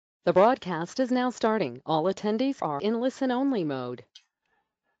The broadcast is now starting. All attendees are in listen-only mode.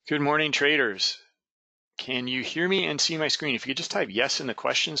 Good morning, traders. Can you hear me and see my screen? If you could just type yes in the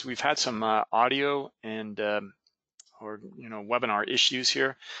questions. We've had some audio and webinar issues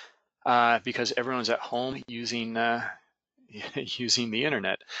here because everyone's at home using using the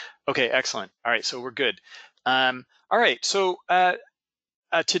internet. Okay, excellent. All right, so we're good. All right, so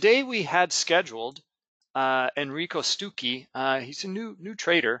today we had scheduled Enrico Stucchi. He's a new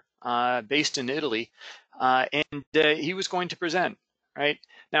trader based in Italy, and he was going to present. Right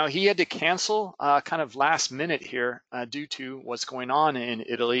now, he had to cancel kind of last minute here due to what's going on in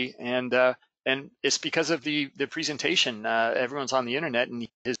Italy, and it's because of the presentation. Everyone's on the internet, and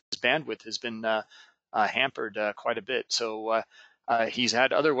his bandwidth has been hampered quite a bit. So he's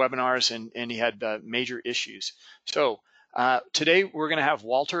had other webinars, and he had major issues. So today we're going to have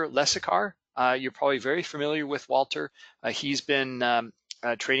Walter Lesicar. You're probably very familiar with Walter. He's been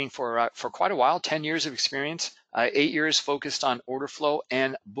trading for quite a while, 10 years of experience, 8 years focused on order flow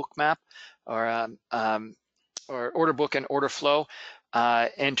and Bookmap, or order book and order flow,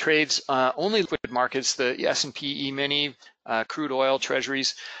 and trades only liquid markets, the S&P E-mini, crude oil,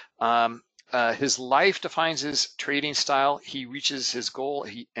 Treasuries. His life defines his trading style. He reaches his goal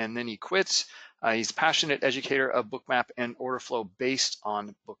and then he quits. He's a passionate educator of Bookmap and order flow based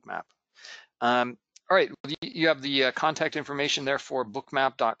on Bookmap. All right, you have the contact information there for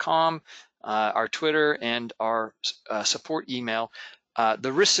bookmap.com, our Twitter, and our support email.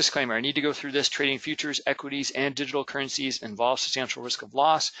 The risk disclaimer, I need to go through this. Trading futures, equities, and digital currencies involves substantial risk of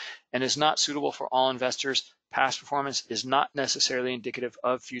loss and is not suitable for all investors. Past performance is not necessarily indicative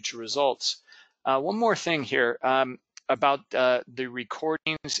of future results. One more thing here about the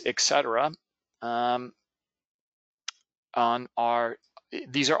recordings, etc. On our,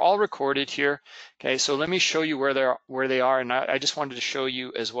 these are all recorded here. Okay, so let me show you where they are, and I just wanted to show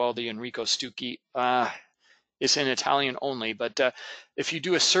you as well the Enrico Stucchi. It's in Italian only, but if you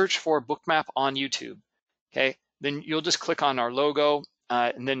do a search for Bookmap on YouTube, okay, then you'll just click on our logo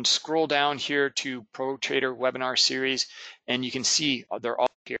and then scroll down here to Pro Trader Webinar Series, and you can see they're all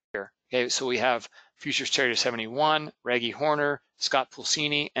here. Okay, so we have Futures Trader 71, Reggie Horner, Scott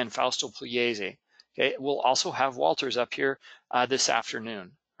Pulcini, and Fausto Pugliese. Okay, we'll also have Walters up here this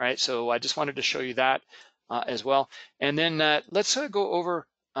afternoon, right? So I just wanted to show you that as well. And then let's go over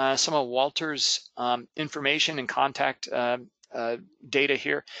some of Walter's information and contact data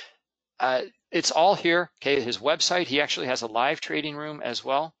here. It's all here, okay, his website. He actually has a live trading room as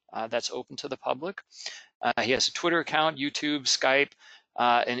well that's open to the public. He has a Twitter account, YouTube, Skype,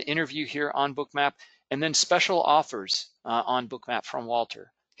 an interview here on Bookmap, and then special offers on Bookmap from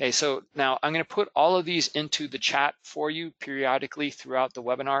Walter. Okay, so now I'm going to put all of these into the chat for you periodically throughout the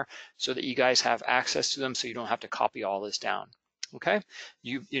webinar so that you guys have access to them so you don't have to copy all this down. Okay,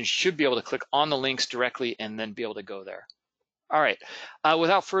 you should be able to click on the links directly and then be able to go there. All right,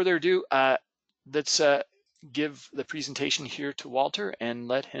 without further ado, let's give the presentation here to Walter and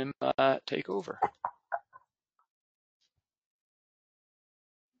let him take over.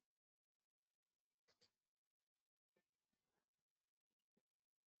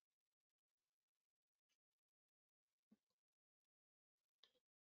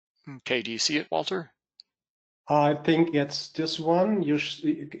 Okay, do you see it, Walter? I think it's this one.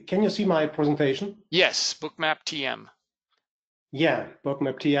 Can you see my presentation? Yes, Bookmap TM. Yeah,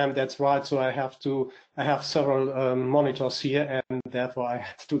 Bookmap TM, that's right. So I have several monitors here, and therefore I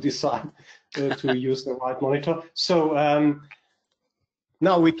have to decide to use the right monitor. So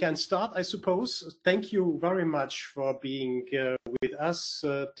now we can start, I suppose. Thank you very much for being with us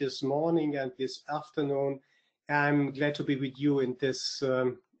this morning and this afternoon. I'm glad to be with you in this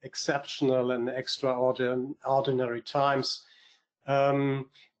exceptional and extraordinary times. Thank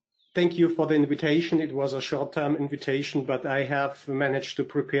you for the invitation. It was a short-term invitation, but I have managed to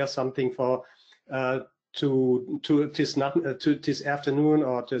prepare something for this afternoon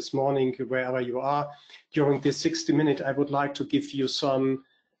or this morning, wherever you are. During this 60 minutes, I would like to give you some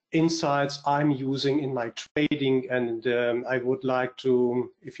insights I'm using in my trading, and I would like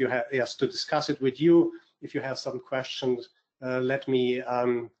to, if you have, yes, to discuss it with you. If you have some questions, let me.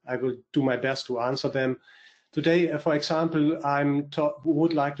 I will do my best to answer them. Today, for example,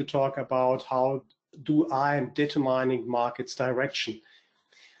 would like to talk about how I'm determining market's direction.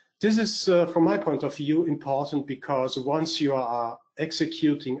 This is, from my point of view, important because once you are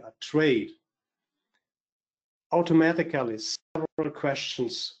executing a trade, automatically several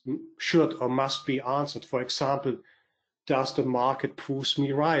questions should or must be answered. For example, does the market prove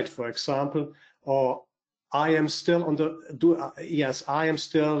me right? For example, or I am still on the I am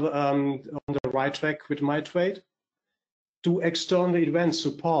still on the right track with my trade. Do external events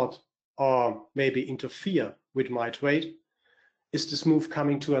support or maybe interfere with my trade? Is this move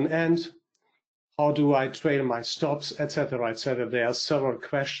coming to an end? How do I trail my stops, etc., etc.? There are several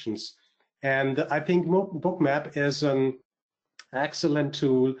questions. And I think Bookmap is an excellent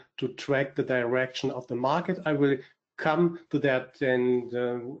tool to track the direction of the market. I will come to that in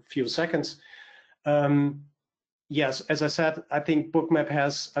a few seconds. Yes, as I said, I think Bookmap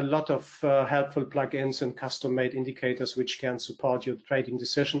has a lot of helpful plugins and custom-made indicators which can support your trading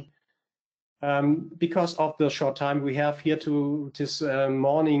decision. Because of the short time we have here to this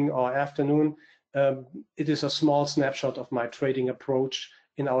morning or afternoon, it is a small snapshot of my trading approach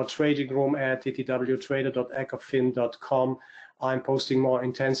in our trading room at ttwtrader.ecofin.com. I'm posting more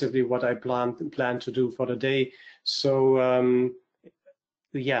intensively what I plan to do for the day. So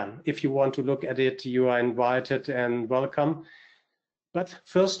yeah, if you want to look at it, you are invited and welcome. But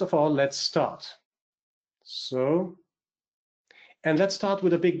first of all, let's start. And let's start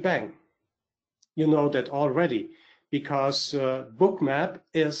with a big bang. You know that already, because Bookmap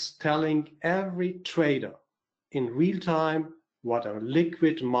is telling every trader in real time what a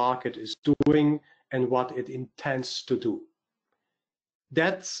liquid market is doing and what it intends to do.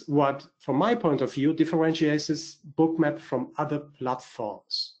 That's what, from my point of view, differentiates this Bookmap from other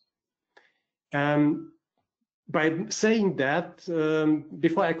platforms. By saying that,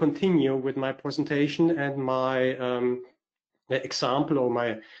 before I continue with my presentation and my example or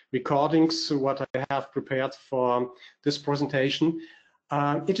my recordings, what I have prepared for this presentation,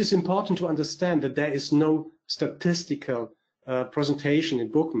 it is important to understand that there is no statistical presentation in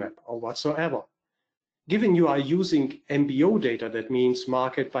Bookmap or whatsoever. Given you are using MBO data, that means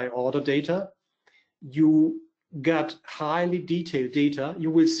market by order data, you got highly detailed data,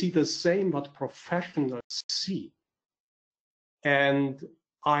 you will see the same what professionals see. And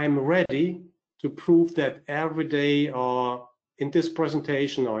I'm ready to prove that every day or in this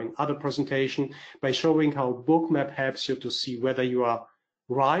presentation or in other presentation by showing how Bookmap helps you to see whether you are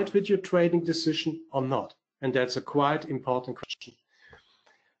right with your trading decision or not. And that's a quite important question.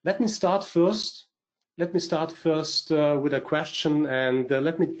 Let me start first with a question, and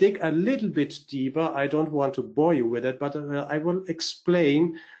let me dig a little bit deeper. I don't want to bore you with it, but I will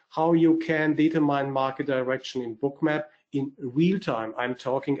explain how you can determine market direction in Bookmap in real time. I'm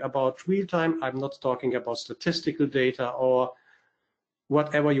talking about real time. I'm not talking about statistical data or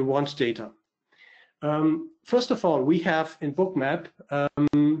whatever you want data. First of all, we have in Bookmap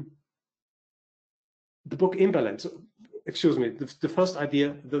the book imbalance. Excuse me, the first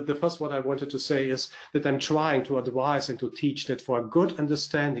idea, the first what I wanted to say is that I'm trying to advise and to teach that for a good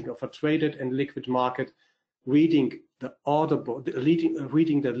understanding of a traded and liquid market, reading the order book,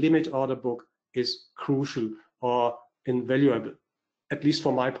 reading the limit order book is crucial or invaluable, at least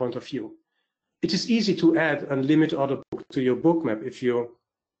from my point of view. It is easy to add a limit order book to your Bookmap if you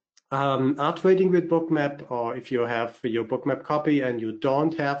are trading with Bookmap, or if you have your Bookmap copy and you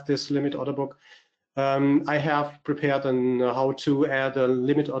don't have this limit order book. I have prepared how to add a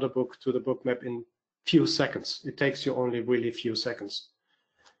limit order book to the Bookmap in few seconds. It takes you only really few seconds.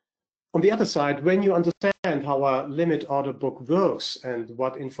 On the other side, when you understand how a limit order book works and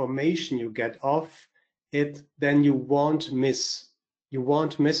what information you get off it, then you won't miss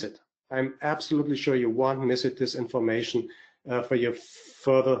it. I'm absolutely sure you won't miss it, this information for your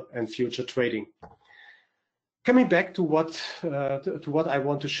further and future trading. Coming back to what I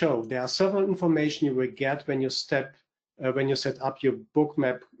want to show, there are several information you will get when you set up your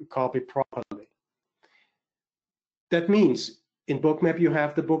Bookmap copy properly. That means in Bookmap you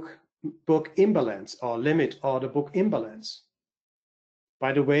have the book imbalance or limit order book imbalance.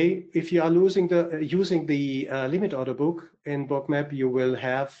 By the way, if you are using the limit order book in Bookmap, you will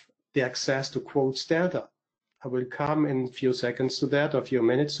have the access to quotes delta. I will come in a few seconds to that, or a few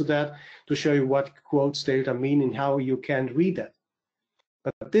minutes to that, to show you what quotes delta mean and how you can read that.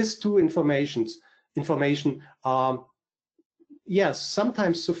 But these two information are, yes,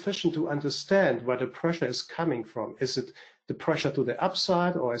 sometimes sufficient to understand where the pressure is coming from. Is it the pressure to the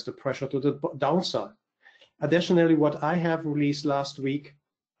upside or is the pressure to the downside? Additionally, what I have released last week,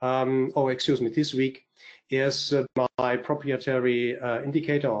 this week, is my proprietary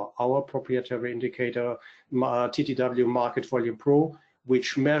indicator, or our proprietary indicator, TTW Market Volume Pro,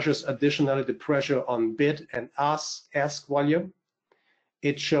 which measures additionally the pressure on bid and ask volume.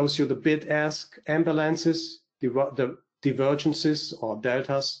 It shows you the bid-ask imbalances, the divergences or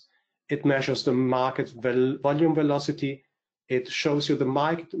deltas. It measures the market volume velocity. It shows you the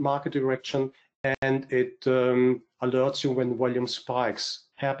market direction, and it alerts you when volume spikes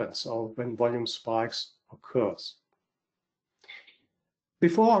happens or when volume spikes occurs.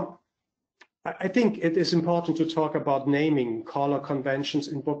 Before I think it is important to talk about naming color conventions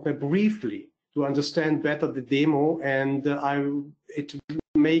in Bookmap briefly to understand better the demo, and it will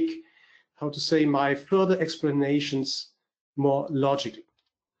make, how to say, my further explanations more logical.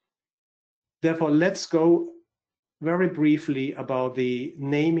 Therefore, let's go very briefly about the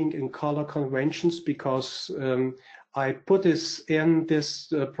naming and color conventions, because I put this in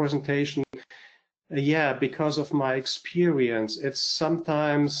this presentation, because of my experience. It's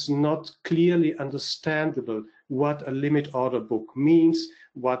sometimes not clearly understandable what a limit order book means,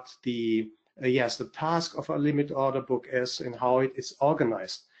 what the task of a limit order book is, and how it is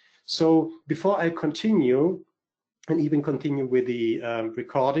organized. So before I continue, and even continue with the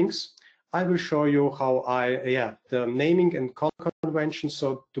recordings, I will show you how the naming and color conventions,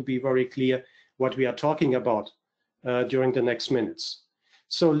 so to be very clear what we are talking about during the next minutes.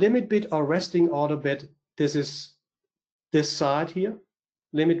 So limit bid or resting order bid, this is this side here.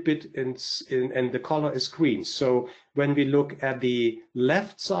 Limit bid and the color is green. So when we look at the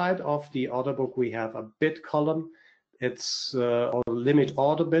left side of the order book, we have a bid column. It's or limit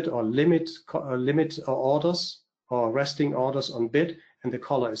order bid or limit orders or resting orders on bid, and the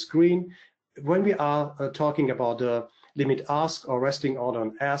color is green. When we are talking about the limit ask or resting order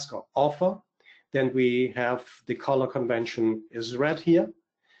on ask or offer, then we have the color convention is red here.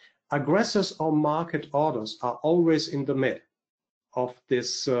 Aggressors or market orders are always in the mid of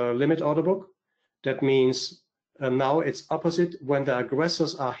this limit order book. That means now it's opposite. When the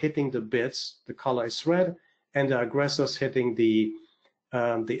aggressors are hitting the bids, the color is red, and the aggressors hitting the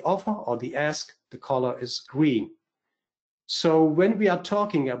offer or the ask, the color is green. So when we are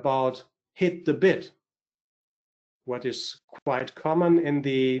talking about hit the bid, what is quite common in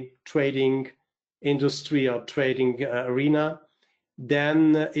the trading industry or trading arena,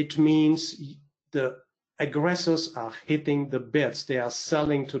 then it means the aggressors are hitting the bids. They are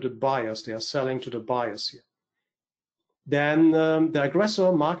selling to the buyers. They are selling to the buyers here. Then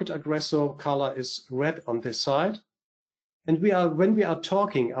the market aggressor color is red on this side. And when we are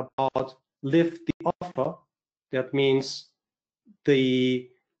talking about lift the offer, that means the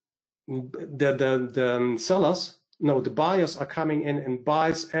sellers, no, the buyers are coming in and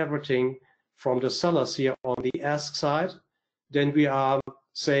buys everything from the sellers here on the ask side. Then we are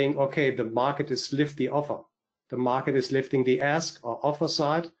saying, okay, the market is lift the offer. The market is lifting the ask or offer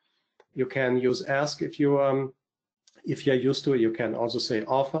side. You can use ask if you're used to it. You can also say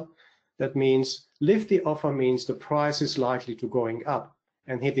offer. That means lift the offer means the price is likely to going up,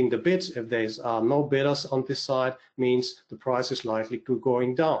 and hitting the bids, if there are no bidders on this side, means the price is likely to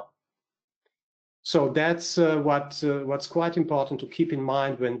going down. So that's what's quite important to keep in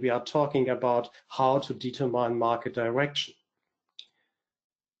mind when we are talking about how to determine market direction.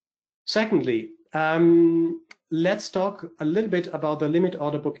 Secondly, let's talk a little bit about the limit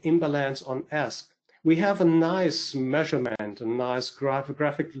order book imbalance on ask. We have a nice measurement, a nice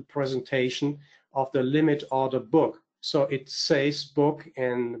graphical presentation of the limit order book. So it says book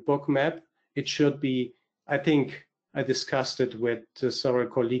in Bookmap. It should be, I think I discussed it with several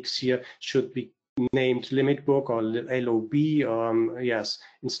colleagues here, should be named limit book or LOB, yes,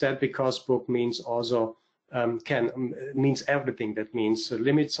 instead, because book means also means everything. That means the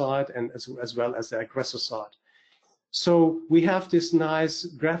limit side and as well as the aggressor side. So we have this nice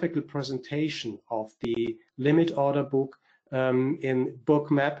graphical presentation of the limit order book in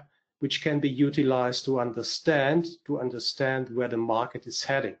Bookmap, which can be utilized to understand where the market is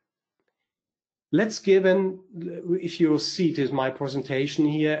heading. Let's give if you see, it is my presentation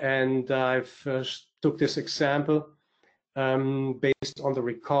here, and I've took this example based on the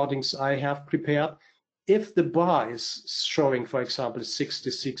recordings I have prepared. If the bar is showing, for example,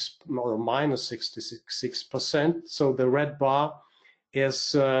 66 or minus 66%, so the red bar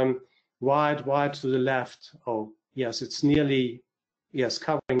is wide to the left. Oh, yes, it's nearly, yes,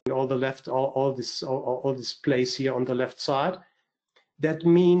 covering all the left, all this place here on the left side. That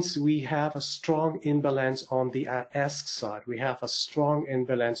means we have a strong imbalance on the ask side. We have a strong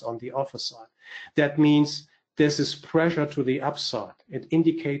imbalance on the offer side. That means this is pressure to the upside. It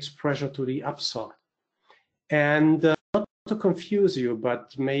indicates pressure to the upside. And not to confuse you,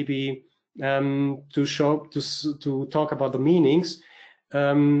 but maybe to talk about the meanings.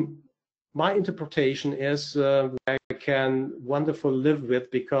 My interpretation is I can wonderfully live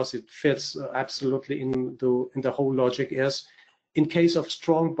with, because it fits absolutely in the whole logic, is in case of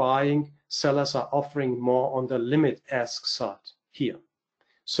strong buying, sellers are offering more on the limit ask side here.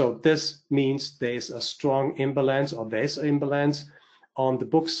 So this means there's a strong imbalance, or there's an imbalance on the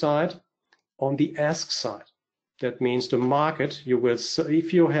book side, on the ask side. That means the market, you will,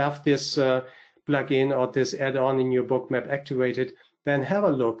 if you have this plugin or this add-on in your Bookmap activated, then have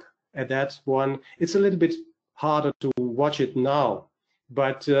a look at that one. It's a little bit harder to watch it now,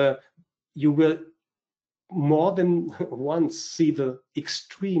 but you will more than once see the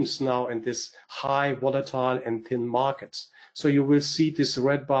extremes now in this high volatile and thin markets. So you will see this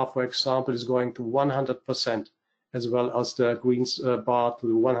red bar, for example, is going to 100%, as well as the green bar to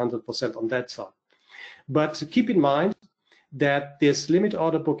 100% on that side. But keep in mind that this limit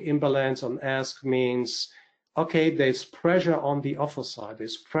order book imbalance on ask means, okay, there's pressure on the offer side,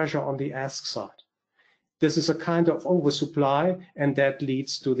 there's pressure on the ask side. This is a kind of oversupply, and that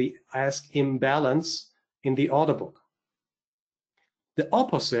leads to the ask imbalance in the order book. The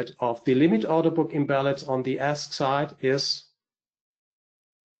opposite of the limit order book imbalance on the ask side is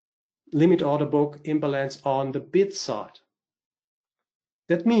limit order book imbalance on the bid side.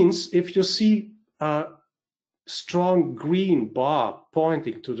 That means if you see a strong green bar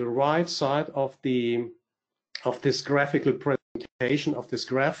pointing to the right side of this graphical presentation of this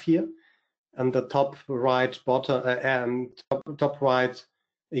graph here, and the top right bottom and top right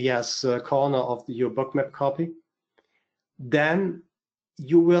corner of your Bookmap copy, then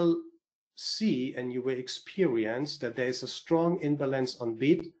you will see and you will experience that there is a strong imbalance on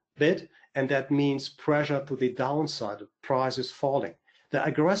bid, and that means pressure to the downside. The price is falling. The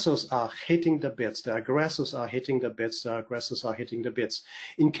aggressors are hitting the bids. The aggressors are hitting the bids. The aggressors are hitting the bids.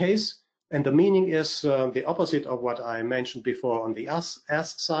 In case, and the meaning is the opposite of what I mentioned before on the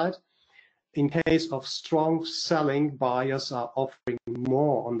ask side. In case of strong selling, buyers are offering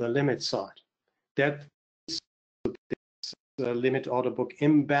more on the limit side. That is the limit order book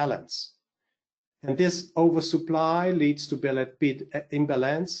imbalance. And this oversupply leads to bid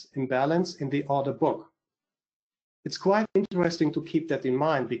imbalance in the order book. It's quite interesting to keep that in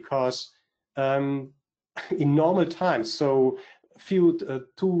mind, because in normal times, so a few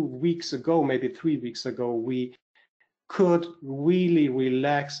 2 weeks ago, maybe 3 weeks ago, we could really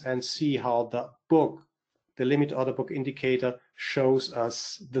relax and see how the book, the limit order book indicator, shows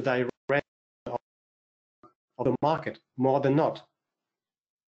us the direction of the market more than not.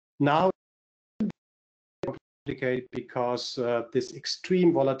 Now it's complicated because this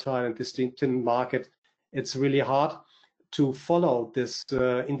extreme volatile and this thin market, it's really hard to follow this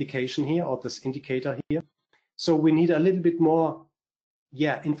indication here, or this indicator here. So we need a little bit more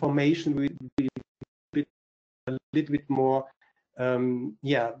information. We a little bit more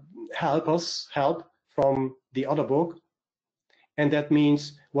help from the order book, and that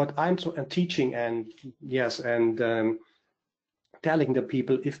means what I'm teaching and telling the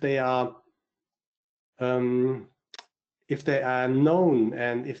people, if they are known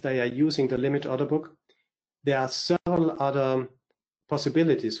and if they are using the limit order book, there are several other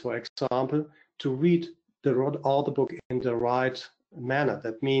possibilities. For example, to read the order book in the right manner.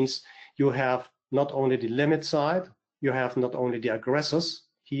 That means you have not only the limit side, you have not only the aggressors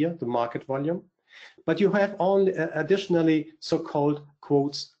here, the market volume, but you have only additionally so-called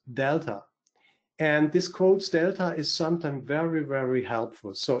quotes delta. And this quotes delta is sometimes very, very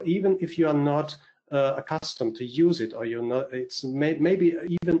helpful. So even if you are not accustomed to use it, or you're not, it's maybe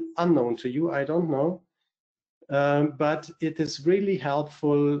even unknown to you, I don't know. But it is really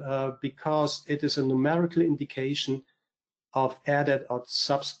helpful because it is a numerical indication of added or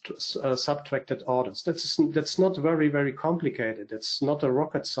subtracted orders. That's not very, very complicated. It's not a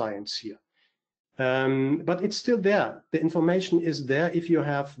rocket science here. But it's still there. The information is there. If you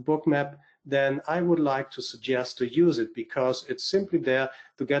have Bookmap, then I would like to suggest to use it, because it's simply there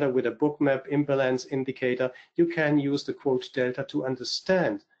together with a Bookmap imbalance indicator. You can use the quote delta to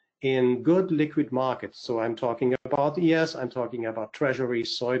understand in good liquid markets. So I'm talking about ES, I'm talking about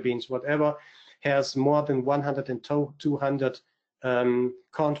Treasuries, soybeans, whatever has more than 100 and 200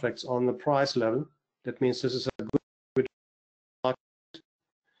 contracts on the price level. That means this is a good market.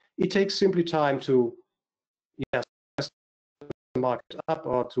 It takes simply time to press the market up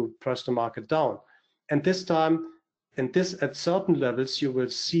or to press the market down. And this time, and this at certain levels, you will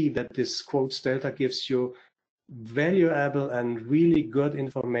see that this quotes delta gives you valuable and really good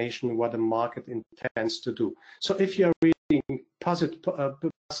information what the market intends to do. So if you're reading positive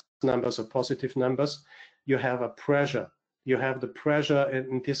numbers or positive numbers, you have a pressure. You have the pressure,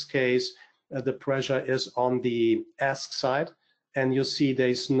 in this case, the pressure is on the ask side, and you see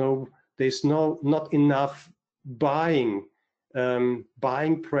there's not enough buying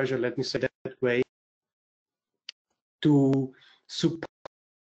pressure, let me say that way, to support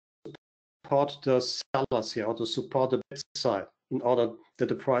the sellers here, or to support the bid side, in order that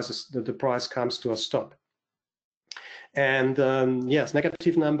the price comes to a stop. And yes,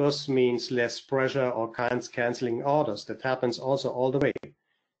 negative numbers means less pressure or canceling orders. That happens also all the way.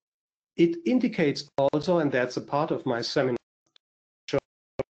 It indicates also, and that's a part of my seminar, show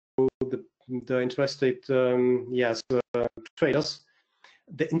the interested traders,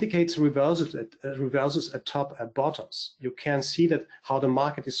 the indicates reverses at top and bottoms. You can see that how the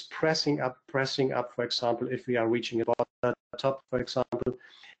market is pressing up. For example, if we are reaching a top, for example,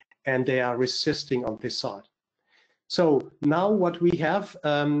 and they are resisting on this side. So now what we have,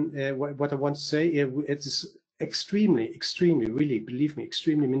 what I want to say, it's extremely, really, believe me,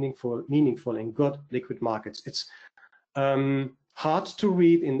 extremely meaningful in good liquid markets. It's hard to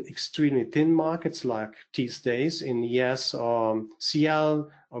read in extremely thin markets like these days in ES or CL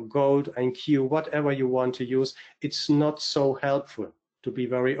or gold and Q, whatever you want to use. It's not so helpful, to be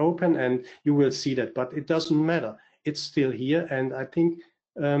very open, and you will see that, but it doesn't matter. It's still here, and I think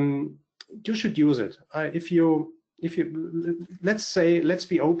you should use it. Let's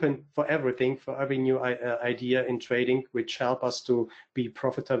be open for everything, for every new idea in trading which help us to be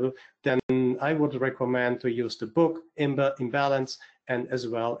profitable, then I would recommend to use the book Imbalance, and as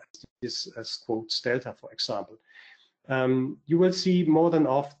well as this as quotes delta, for example. You will see more than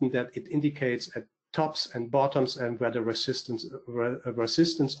often that it indicates at tops and bottoms and where the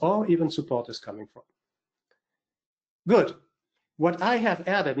resistance or even support is coming from. Good. What I have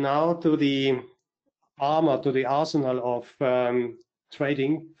added now to the arsenal of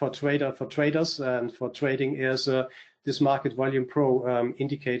trading for traders and for trading is this Market Volume Pro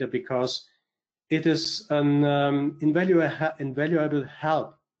indicator, because it is an invaluable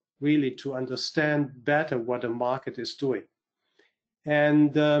help really to understand better what the market is doing.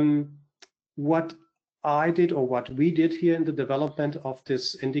 And what I did, or what we did here in the development of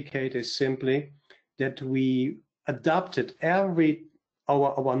this indicator, is simply that we adapted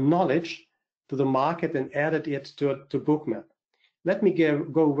our knowledge to the market and added it to Bookmap. Let me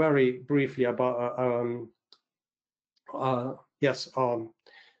go very briefly about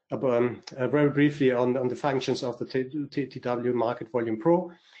very briefly on the functions of the TW Market Volume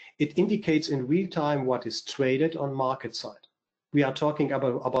Pro. It indicates in real time what is traded on market side. We are talking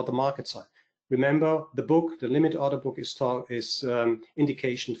about the market side. Remember, the book, the limit order book, is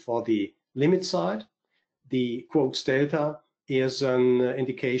indication for the limit side. The quotes delta is an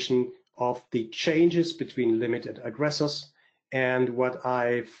indication of the changes between limit and aggressors. And what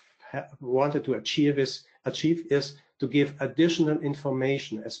I've wanted to achieve is to give additional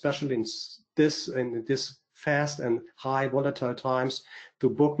information, especially in this fast and high volatile times, to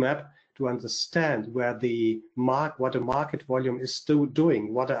Bookmap, to understand what the market volume is still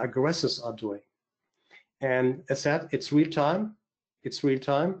doing, what the aggressors are doing. And as said, it's real time. It's real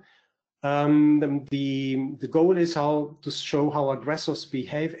time. The goal is to show how aggressors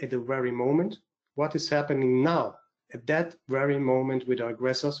behave at the very moment. What is happening now at that very moment with the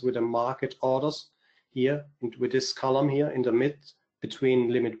aggressors, with the market orders here, and with this column here in the mid between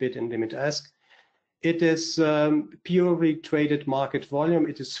limit bid and limit ask. It is purely traded market volume.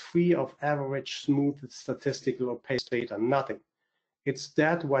 It is free of average, smooth, statistical, or paced data, nothing. It's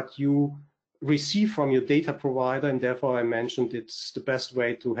that what you receive from your data provider, and therefore I mentioned it's the best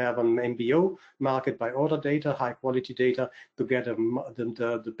way to have an MBO, market by order data, high quality data, to get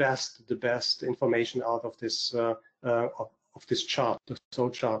the best information out of this chart, the sole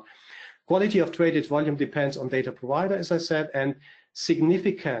chart. Quality of traded volume depends on data provider, as I said, and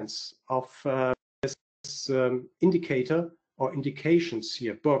significance of this indicator or indications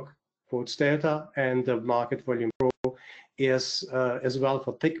here, book, quotes delta, and the Market Volume Pro is as well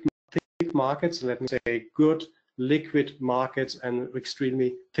for thick markets, let me say good liquid markets, and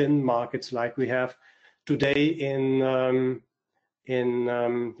extremely thin markets like we have today in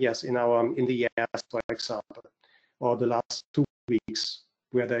the years, for example, or the last 2 weeks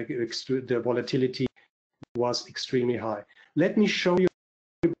where the volatility was extremely high. Let me show you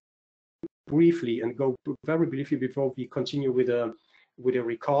briefly and go very briefly before we continue with a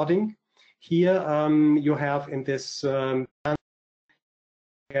recording. Here you have in this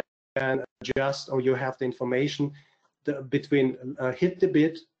and adjust, or you have the information between hit the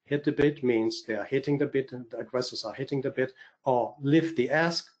bid means they are hitting the bid, and the aggressors are hitting the bid, or lift the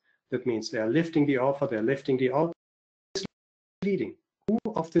ask, that means they are lifting the offer, they're lifting the offer. Leading. Who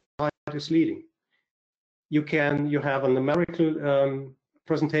of the side is leading? You have a numerical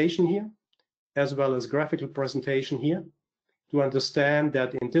presentation here, as well as graphical presentation here, to understand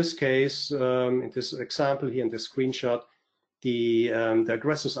that in this case, in this example here, in this screenshot, the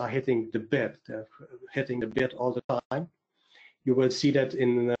aggressors are hitting the bid. They're hitting the bid all the time. You will see that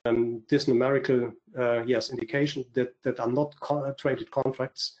in this numerical indication that are not traded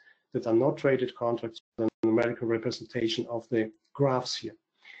contracts, the numerical representation of the graphs here.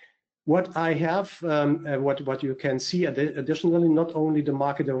 What I have, what you can see additionally, not only the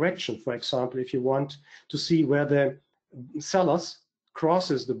market direction. For example, if you want to see where the sellers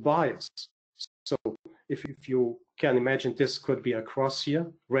crosses the buyers, if you can imagine, this could be a cross here.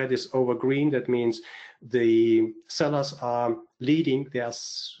 Red is over green. That means the sellers are leading. They are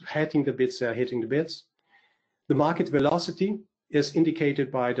hitting the bids. They are hitting the bids. The market velocity is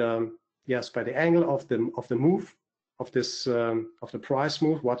indicated by the angle of the move of this of the price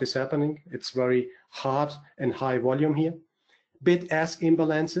move. What is happening? It's very hard and high volume here. Bid-ask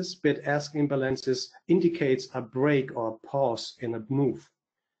imbalances. Bid-ask imbalances indicates a break or a pause in a move.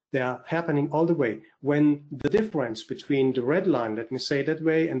 They are happening all the way. When the difference between the red line, let me say that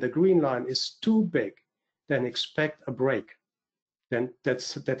way, and the green line is too big, then expect a break. Then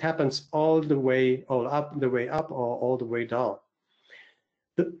that happens all the way up or all the way down.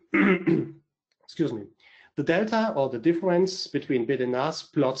 Excuse me. The delta or the difference between bid and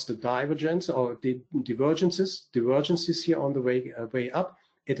ask plots the divergence or the divergences here on the way up.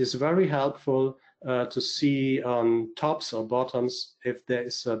 It is very helpful to see on tops or bottoms if there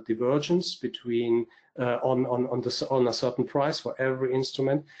is a divergence between on a certain price for every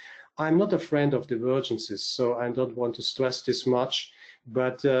instrument. I'm not a friend of divergences, so I don't want to stress this much,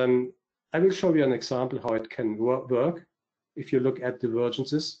 but I will show you an example how it can work if you look at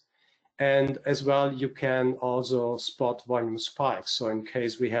divergences. And as well, you can also spot volume spikes. So in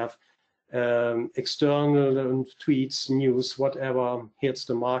case we have external tweets, news, whatever hits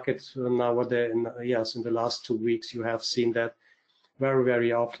the market nowadays, in the last 2 weeks, you have seen that very,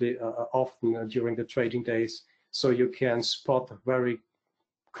 very often during the trading days. So you can spot very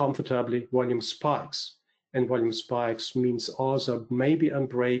comfortably volume spikes. And volume spikes means also maybe a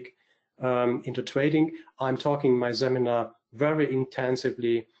break into trading. I'm talking in my seminar very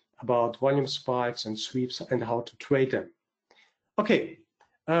intensively about volume spikes and sweeps and how to trade them. Okay,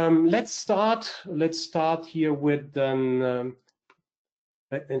 let's start here with an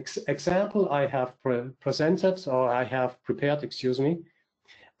example I have presented, or I have prepared, excuse me.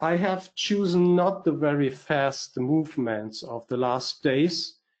 I have chosen not the very fast movements of the last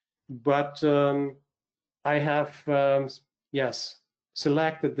days, but I have,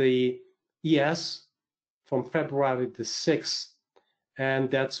 selected the ES from February the 6th,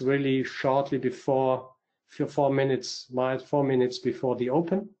 and that's really shortly before 4 minutes before the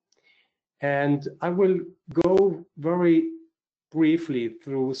open. And I will go very briefly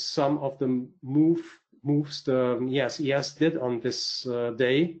through some of the moves the ES did on this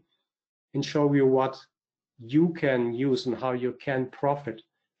day, and show you what you can use and how you can profit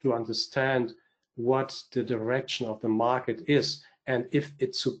to understand what the direction of the market is, and if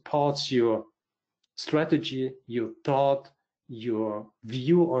it supports your strategy, your thought, your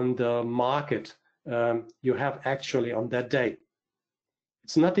view on the market you have actually on that day.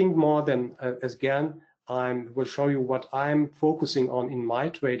 It's nothing more than, again, I will show you what I'm focusing on in my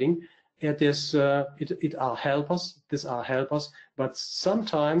trading. It is it are helpers. These are helpers, but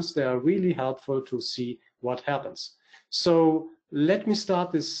sometimes they are really helpful to see what happens. So let me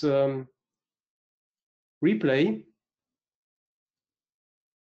start this replay.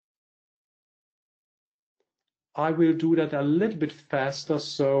 I will do that a little bit faster,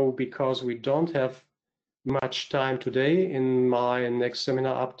 so because we don't have much time today in my next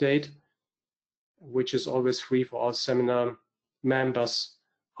seminar update, which is always free for all seminar members,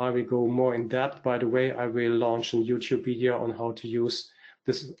 I will go more in depth. By the way, I will launch a YouTube video on how to use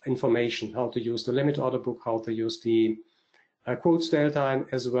this information, how to use the limit order book, how to use the quotes delta,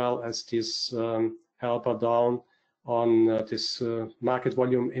 as well as this helper down on this market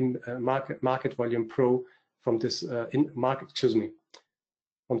volume market volume pro from this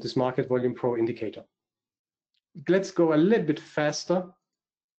from this market volume pro indicator. Let's go a little bit faster,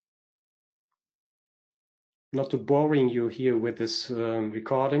 not to boring you here with this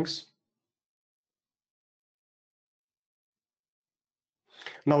recordings.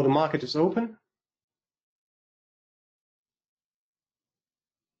 Now the market is open,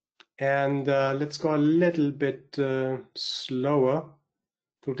 and let's go a little bit slower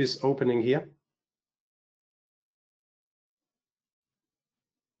to this opening here.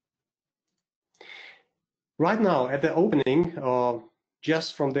 Right now at the opening, or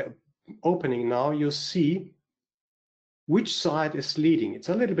just from the opening now, you see which side is leading. It's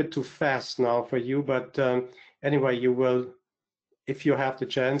a little bit too fast now for you, but anyway, you will, if you have the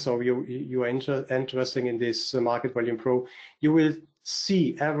chance, or you are interested in this market volume pro, you will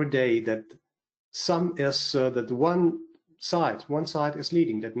see every day that that one side is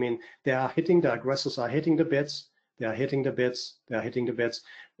leading. That means they are hitting, the aggressors are hitting the bids, they are hitting the bids, they are hitting the bids.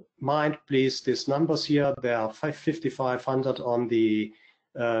 Mind please, these numbers here, there are 5,500 on the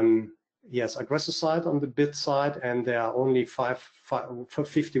aggressor side, on the bid side, and there are only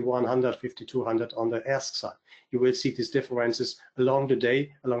 5,100, 5,200 on the ask side. You will see these differences along the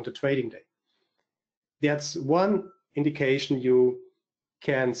day, along the trading day. That's one indication you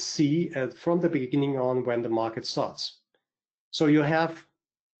can see from the beginning on when the market starts. So you have,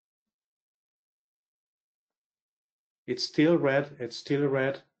 it's still red, it's still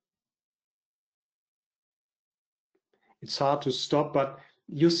red. It's hard to stop, but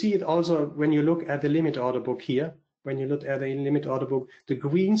you see it also when you look at the limit order book here. When you look at the limit order book, the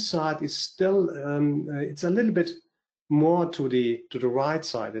green side is still, it's a little bit more to the right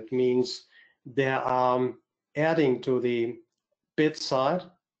side. It means they are adding to the bid side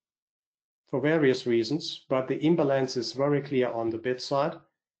for various reasons, but the imbalance is very clear on the bid side.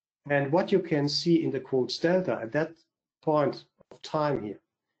 And what you can see in the quotes delta at that point of time here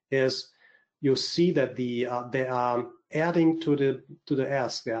is you see that they are adding to the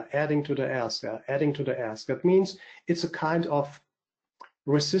ask, they are adding to the ask, they are adding to the ask. That means it's a kind of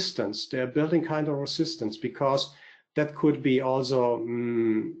resistance. They are building kind of resistance, because that could be also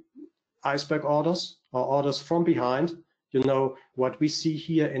iceberg orders or orders from behind. You know what we see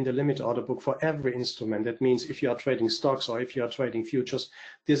here in the limit order book for every instrument. That means if you are trading stocks or if you are trading futures,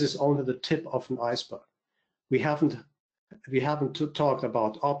 this is only the tip of an iceberg. We haven't talked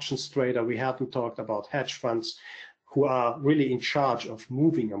about options trader. We haven't talked about hedge funds who are really in charge of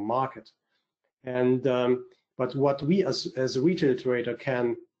moving a market. And but what we as a retail trader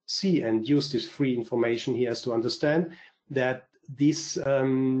can see and use this free information here is to understand that this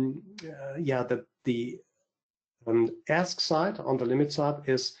that the ask side on the limit side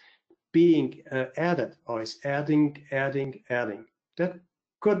is being added, or is adding. That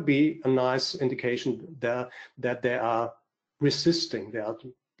could be a nice indication there that they are resisting. They are,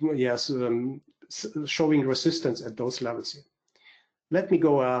 yes, showing resistance at those levels here. Let me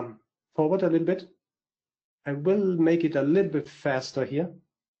go forward a little bit. I will make it a little bit faster here,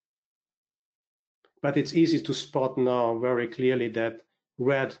 but it's easy to spot now very clearly that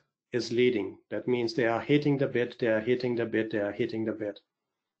red is leading. That means they are hitting the bid, they are hitting the bid, they are hitting the bid.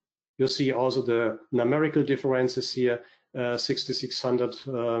 You see also the numerical differences here, 6600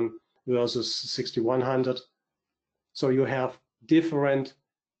 versus 6100. So you have different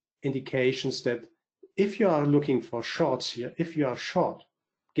indications that if you are looking for shorts here, if you are short,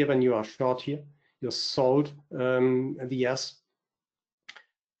 given you are short here, you're sold the S,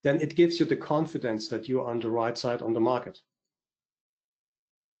 then it gives you the confidence that you're on the right side on the market.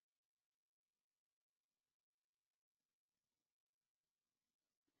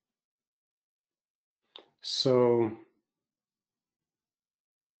 So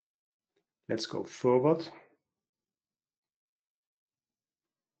let's go forward.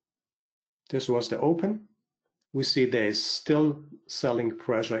 This was the open. We see there is still selling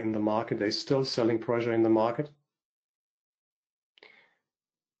pressure in the market. There's still selling pressure in the market.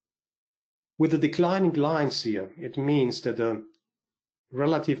 With the declining lines here, it means that the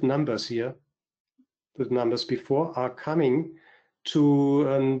relative numbers here, the numbers before, are coming to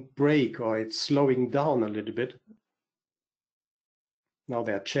a break, or it's slowing down a little bit. Now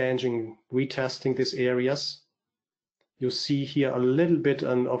they're changing, retesting these areas. You see here a little bit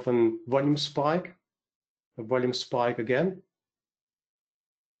of a volume spike, again.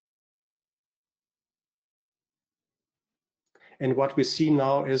 And what we see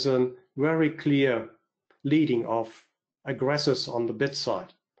now is a very clear leading of aggressors on the bid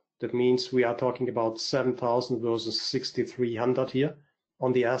side. That means we are talking about 7,000 versus 6,300 here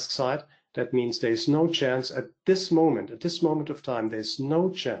on the ask side. That means there is no chance at this moment of time, there's no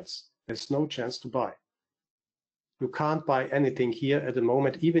chance to buy. You can't buy anything here at the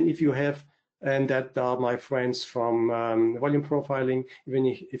moment, even if you have, and that are my friends from volume profiling, even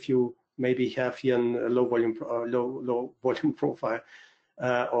if you maybe have here a low volume profile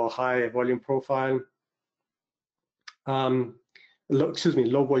or high volume profile.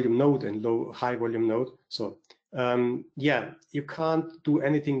 Low volume node and high volume node. So yeah, you can't do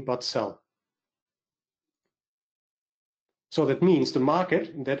anything but sell. So that means the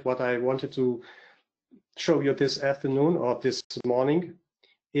market, that's what I wanted to show you this afternoon or this morning,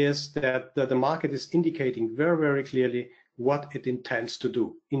 is that the market is indicating very, very clearly what it intends to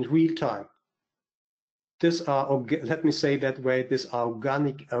do in real time. These are, let me say that way, these are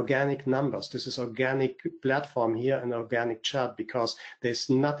organic numbers. This is organic platform here, an organic chart, because there's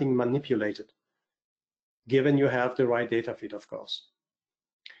nothing manipulated, given you have the right data feed, of course.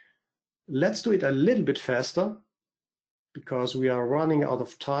 Let's do it a little bit faster, because we are running out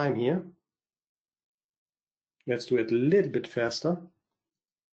of time here. Let's do it a little bit faster.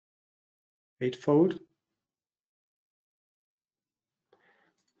 Eightfold.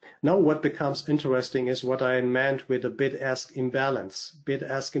 Now what becomes interesting is what I meant with a bid-ask imbalance.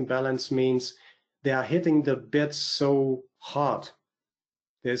 Bid-ask imbalance means they are hitting the bids so hard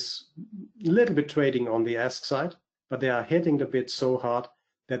There's a little bit trading on the ask side, but they are hitting the bid so hard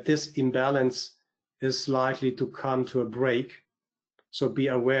that this imbalance is likely to come to a break. So be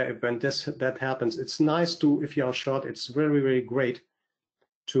aware when that happens. It's nice to, if you are short, it's very, very great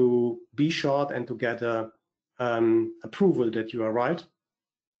to be short and to get a approval that you are right.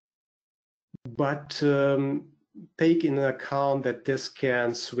 But take in account that this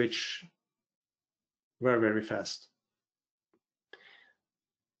can switch very, very fast.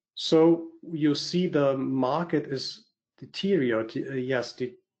 So you see the market is deteriorates,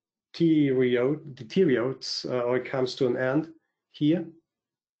 or it comes to an end here.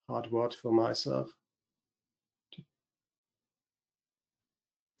 Hard word for myself.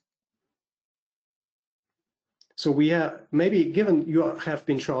 So we have, maybe given you have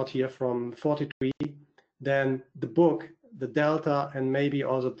been short here from 43, then the book, the delta, and maybe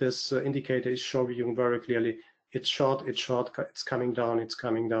also this indicator is showing you very clearly it's short, it's coming down, it's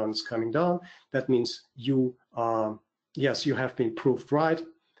coming down, it's coming down. That means you are, yes, you have been proved right.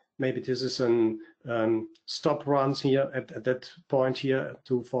 Maybe this is an stop runs here at that point here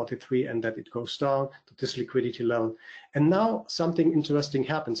to 43, and that it goes down to this liquidity level. And now something interesting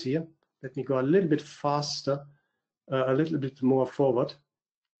happens here. Let me go a little bit faster, a little bit more forward.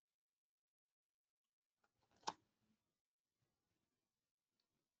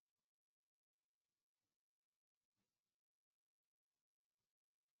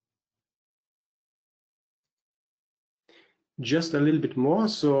 Just a little bit more,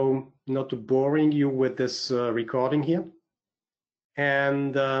 so not to boring you with this recording here.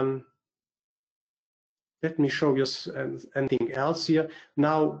 And let me show you anything else here.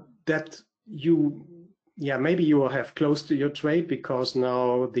 Now that you, maybe you have closed your trade because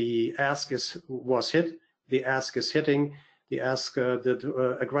now the ask was hit. The ask is hitting. The ask,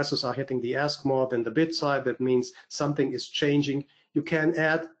 the aggressors are hitting the ask more than the bid side. That means something is changing. You can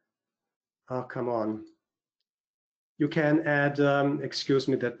add, oh, come on. You can add, excuse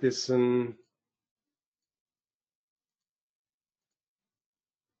me, that this,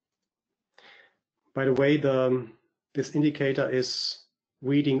 by the way, this indicator is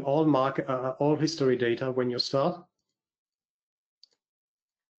reading all history data when you start.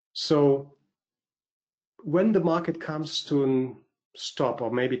 So when the market comes to a stop or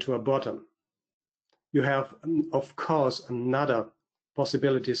maybe to a bottom, you have, of course, another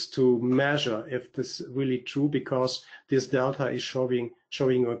possibilities to measure if this is really true, because this delta is showing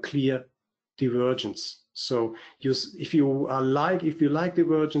a clear divergence. So if you like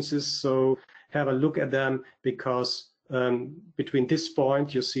divergences, so have a look at them, because between this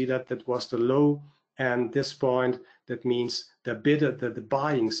point you see that was the low, and this point, that means the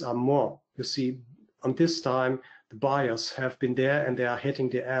buyings are more. You see on this time the buyers have been there and they are hitting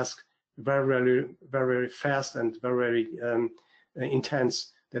the ask very, very, very fast and very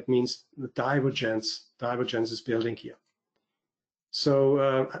intense. That means the divergence is building here. So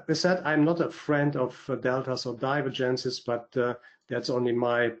as I said, I'm not a friend of deltas or divergences, but that's only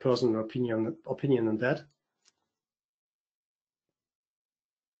my personal opinion on that.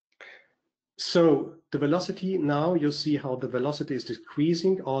 So the velocity, now you see how the velocity is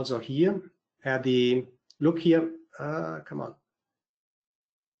decreasing also here at the, look here, come on.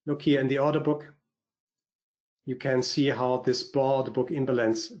 Look here in the order book. You can see how this order book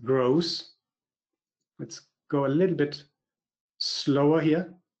imbalance grows. Let's go a little bit slower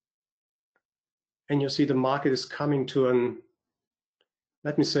here. And you see the market is coming to an,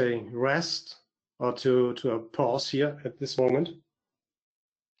 let me say, rest, or to a pause here at this moment.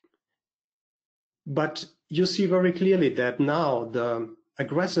 But you see very clearly that now the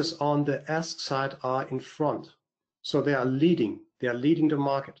aggressors on the ask side are in front. So they are leading the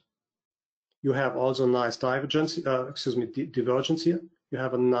market. You have also nice divergence, divergence here. You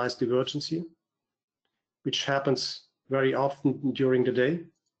have a nice divergence here, which happens very often during the day.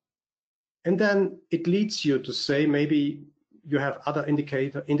 And then it leads you to say, maybe you have other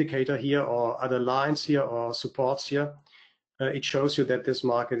indicator here, or other lines here, or supports here. It shows you that this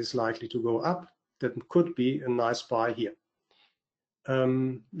market is likely to go up. That could be a nice buy here.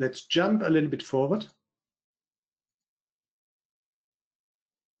 Let's jump a little bit forward.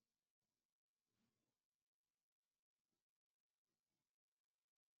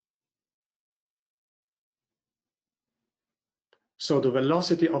 So the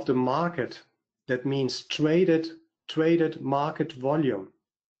velocity of the market, that means traded market volume,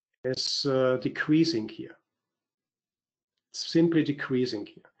 is decreasing here. It's simply decreasing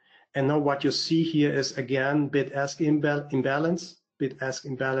here. And now what you see here is again bid-ask imbalance, bid-ask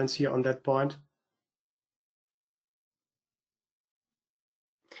imbalance here on that point.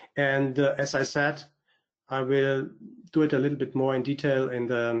 And as I said, I will do it a little bit more in detail in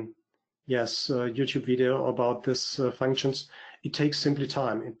the YouTube video about this functions. It takes simply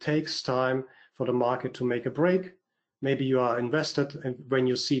time. It takes time for the market to make a break. Maybe you are invested, and when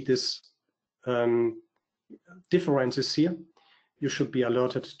you see this differences here, you should be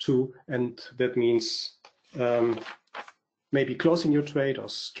alerted to, and that means maybe closing your trade or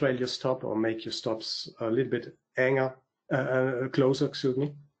trail your stop or make your stops a little bit closer, excuse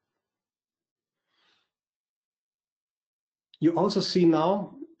me. You also see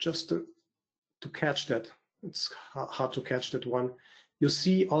now, just to catch that, it's hard to catch that one. You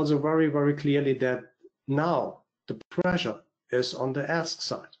see also very, very clearly that now the pressure is on the ask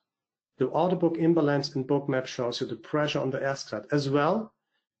side. The order book imbalance in Bookmap shows you the pressure on the ask side. As well,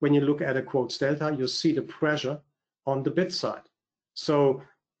 when you look at a quotes delta, you see the pressure on the bid side. So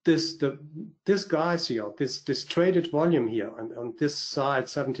this guys here, this traded volume here, and on this side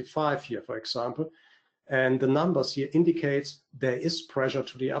 75 here, for example, and the numbers here indicates there is pressure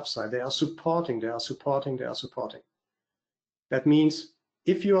to the upside. They are supporting, they are supporting, they are supporting. That means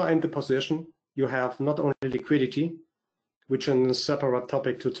if you are in the position, you have not only liquidity, which is a separate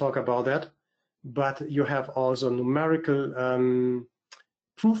topic to talk about that, but you have also numerical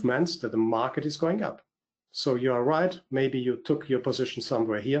improvements that the market is going up. So you are right, maybe you took your position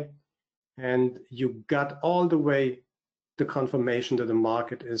somewhere here and you got all the way the confirmation that the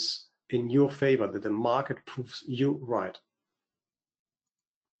market is in your favor, that the market proves you right.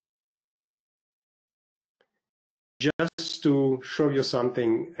 Just to show you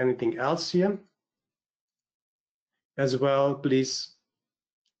something, anything else here as well, please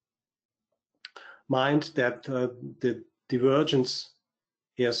mind that the divergence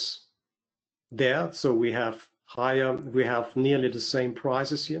is there. So we have nearly the same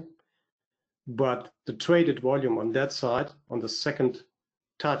prices here, but the traded volume on that side, on the second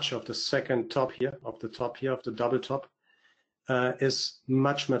touch of the second top here, of the top here, of the double top, is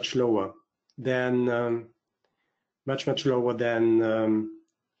much lower than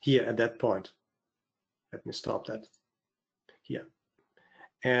here at that point. Let me stop that here.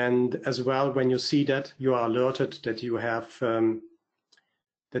 And as well, when you see that, you are alerted that you have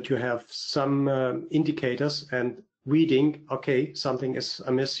some indicators and reading, okay, something is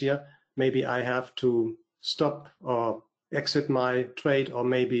amiss here. Maybe I have to stop or exit my trade, or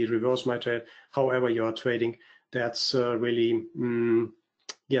maybe reverse my trade. However you are trading, that's really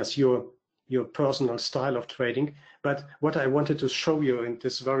yes, your personal style of trading. But what I wanted to show you in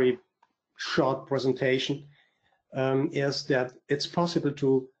this very short presentation is that it's possible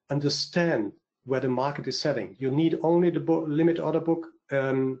to understand where the market is setting. You need only the limit order book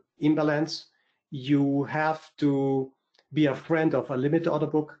imbalance. You have to be a friend of a limit order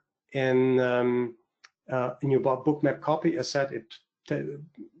book in your Bookmap copy. As said,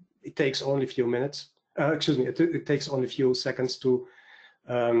 it takes only a few minutes. Excuse me, it takes only a few seconds to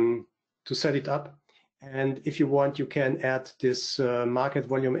set it up. And if you want, you can add this market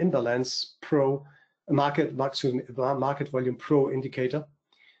volume imbalance pro market volume pro indicator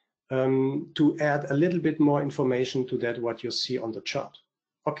to add a little bit more information to that what you see on the chart.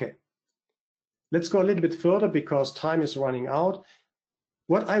 Okay, let's go a little bit further because time is running out.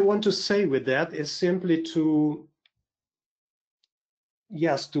 What I want to say with that is simply to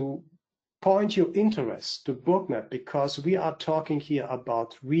point your interest to Bookmap, because we are talking here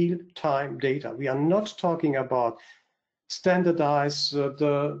about real-time data. We are not talking about standardized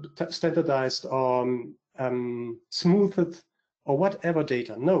smoothed or whatever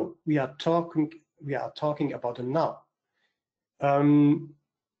data. No, we are talking about the now.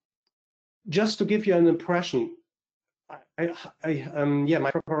 Just to give you an impression,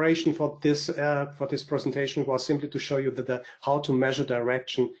 my preparation for this presentation was simply to show you that how to measure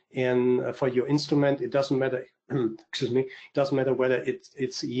direction for your instrument. It doesn't matter. Excuse me. It doesn't matter whether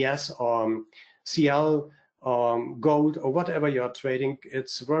it's yes or CL or gold or whatever you are trading.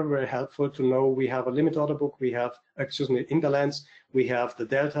 It's very helpful to know we have a limit order book. We have imbalance. We have the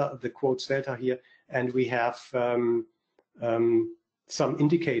delta, the quotes delta here, and we have some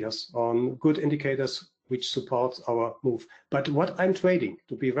indicators on good indicators which supports our move. But what I'm trading,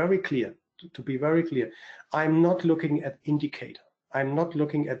 to be very clear, I'm not looking at indicator. I'm not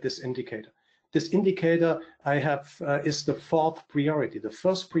looking at this indicator. This indicator I have is the fourth priority. The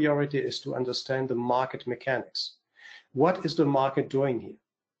first priority is to understand the market mechanics. What is the market doing here?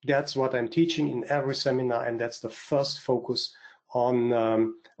 That's what I'm teaching in every seminar, and that's the first focus on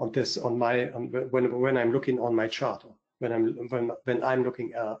when I'm looking on my chart. When I'm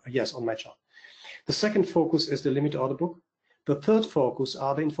looking on my chart. The second focus is the limit order book. The third focus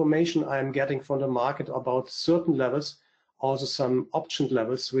are the information I'm getting from the market about certain levels, also some option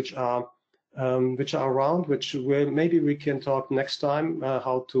levels, which are which are around, which maybe we can talk next time,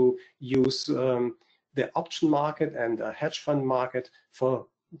 how to use the option market and the hedge fund market for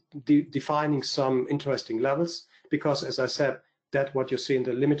defining some interesting levels. Because as I said, that what you see in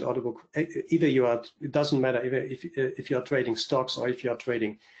the limit order book, either you are, it doesn't matter if you are trading stocks or if you are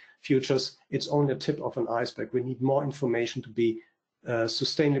trading futures, it's only a tip of an iceberg. We need more information to be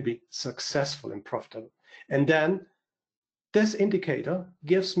sustainably successful and profitable. And then this indicator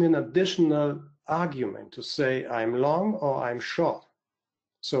gives me an additional argument to say I'm long or I'm short.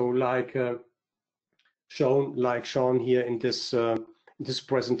 So like shown here in this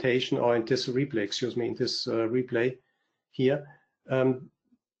presentation, or in this replay, excuse me, in this replay here.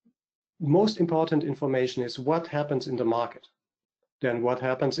 Most important information is what happens in the market, then what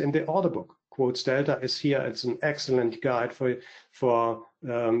happens in the order book. Quotes delta is here. It's an excellent guide for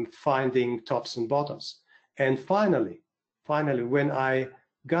finding tops and bottoms. And finally, when I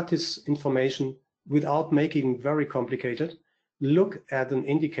got this information without making very complicated, look at an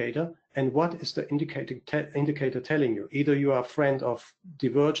indicator, and what is the indicator telling you? Either you are a friend of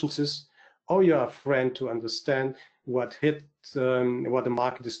divergences, or you are a friend to understand what the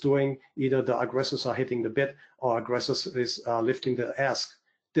market is doing. Either the aggressors are hitting the bid, or aggressors are lifting the ask.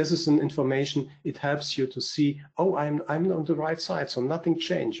 This is an information. It helps you to see, oh, I'm on the right side, so nothing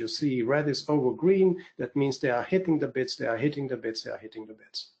changed. You see red is over green. That means they are hitting the bids, they are hitting the bids, they are hitting the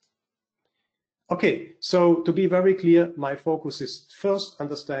bids. Okay, so to be very clear, my focus is first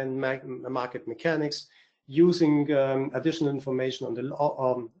understand market mechanics, using additional information on the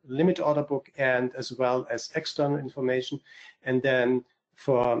limit order book, and as well as external information. And then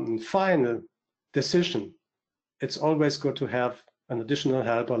for final decision, it's always good to have an additional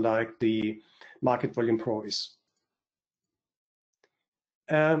helper like the Market Volume Pro is.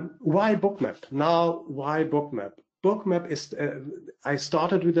 Why Bookmap? Now, why Bookmap? Bookmap is, I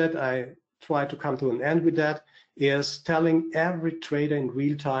started with that, I try to come to an end with that, is telling every trader in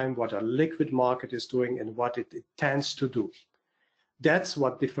real time what a liquid market is doing and what it tends to do. That's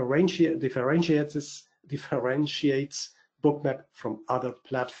what differentiates Bookmap from other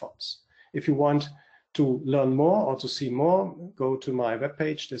platforms. If you want to learn more or to see more, go to my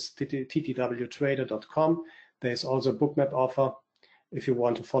webpage, this ttwtrader.com. There's also a Bookmap offer. If you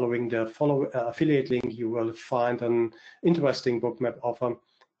want to following the affiliate link, you will find an interesting Bookmap offer,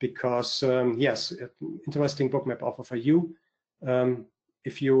 because yes, interesting Bookmap offer for you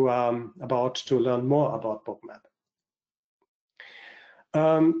if you are about to learn more about Bookmap.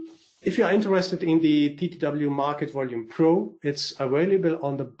 If you are interested in the TTW Market Volume Pro, it's available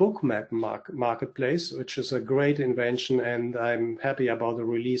on the Bookmap marketplace, which is a great invention, and I'm happy about the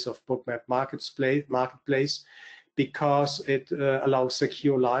release of Bookmap marketplace, because it allows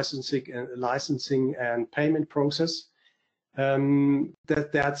secure licensing and payment process.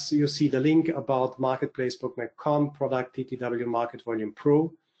 That's, you see the link about marketplace bookmap.com, product TTW Market Volume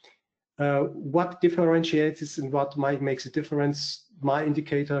Pro. What differentiates it and what makes a difference? My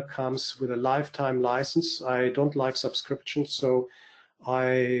indicator comes with a lifetime license. I don't like subscriptions, so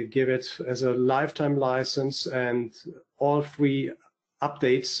I give it as a lifetime license, and all free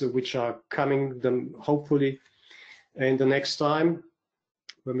updates which are coming them hopefully in the next time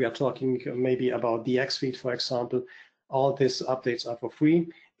when we are talking maybe about the X-Feed, for example. All these updates are for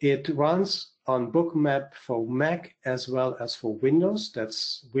free. It runs on Bookmap for Mac as well as for Windows.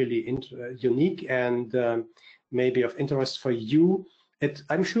 That's really unique and maybe of interest for you.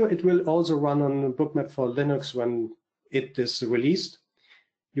 I'm sure it will also run on Bookmap for Linux when it is released.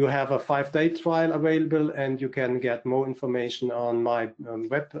 You have a 5-day trial available, and you can get more information on my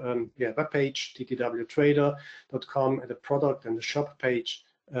webpage, ttwtrader.com, at the product and the shop page.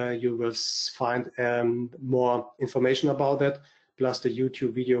 You will find more information about that, plus the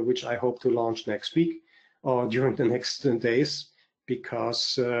YouTube video, which I hope to launch next week or during the next days,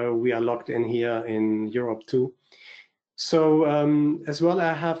 because we are locked in here in Europe too. So as well,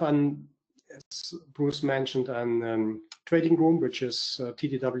 I have, as Bruce mentioned, an trading room, which is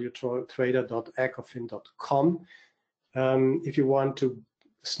ttwtrader.ecofin.com. If you want to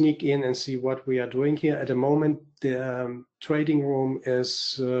sneak in and see what we are doing here. At the moment, the trading room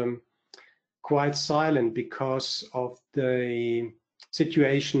is quite silent because of the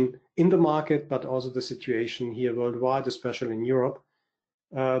situation in the market, but also the situation here worldwide, especially in Europe.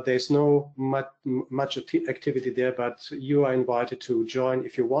 There's no much activity there, but you are invited to join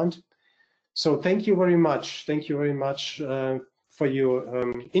if you want. So thank you very much. Thank you very much for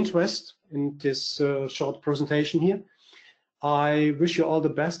your interest in this short presentation here. I wish you all the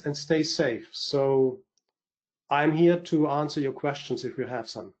best and stay safe. So I'm here to answer your questions if you have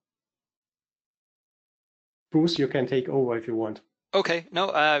some. Bruce, you can take over if you want. Okay,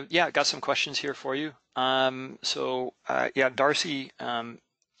 no, yeah, got some questions here for you. Yeah, Darcy,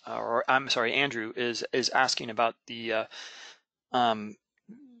 or I'm sorry, Andrew is asking about um,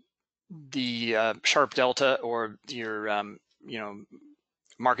 the sharp delta or your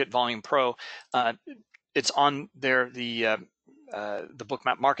Market Volume Pro. It's on there, the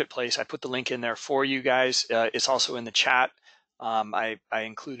Bookmap Marketplace. I put the link in there for you guys. It's also in the chat. I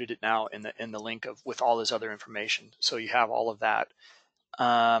included it now in the link with all this other information, so you have all of that.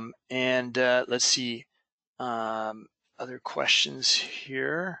 Let's see, other questions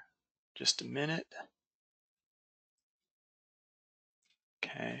here. Just a minute.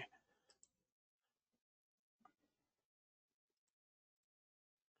 Okay.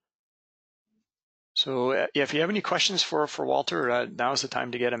 So yeah, if you have any questions for Walter, now's the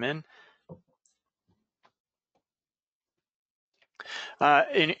time to get them in.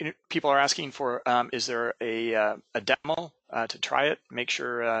 People are asking for, is there a demo to try it, make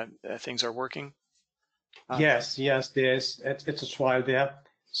sure things are working? Yes, there's it's a trial there.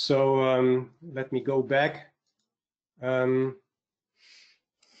 So let me go back. Now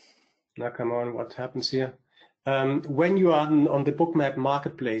come on, what happens here? When you are on the Bookmap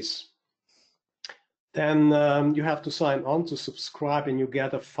Marketplace, then you have to sign on to subscribe, and you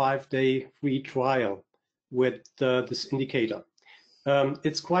get a 5-day free trial with this indicator.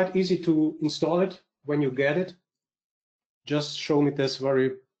 It's quite easy to install it when you get it. Just show me this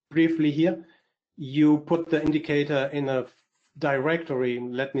very briefly here. You put the indicator in a directory,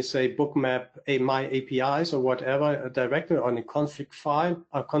 let me say Bookmap, my APIs or whatever, a directory on a config file,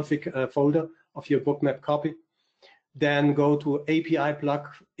 a config folder of your Bookmap copy. Then go to API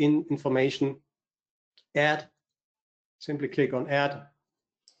plug-in information, add, simply click on add.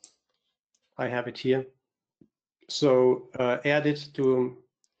 I have it here. So add it to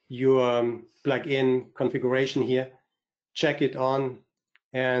your plugin configuration here, check it on,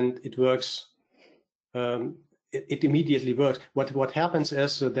 and it works. It immediately works. What happens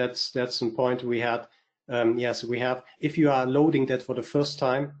is, so that's some point we had. Yes, we have. If you are loading that for the first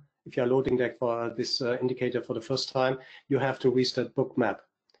time, if you are loading that for this indicator for the first time, you have to restart Bookmap.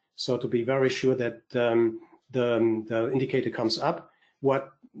 So to be very sure that the indicator comes up.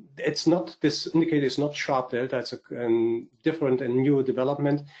 This indicator is not sharp delta. It's a different and new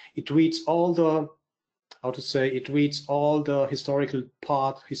development. It reads all the, it reads all the historical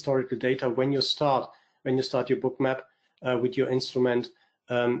data when you start your Bookmap with your instrument.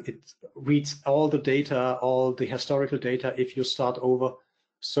 It reads all the data, all the historical data if you start over.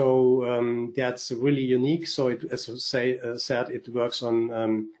 So that's really unique. So as I said, it works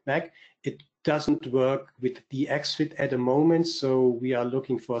on Mac. It doesn't work with the XFIT at the moment, so we are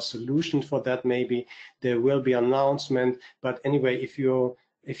looking for a solution for that. Maybe there will be an announcement, but anyway, if you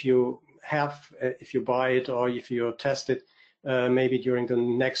buy it or if you test it, maybe during the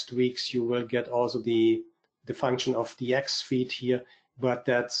next weeks you will get also the function of the XFeed here, but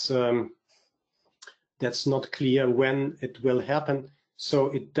that's not clear when it will happen. So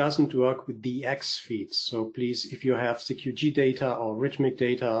it doesn't work with the XFeed. So please, if you have CQG data or rhythmic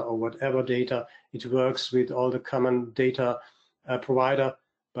data or whatever data, it works with all the common data provider,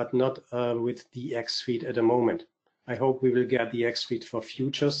 but not with the XFeed at the moment. I hope we will get the XFeed for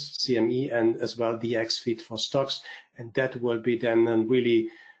futures, CME, and as well the XFeed for stocks, and that will be then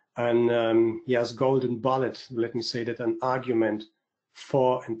really an yes, golden bullet, let me say that, an argument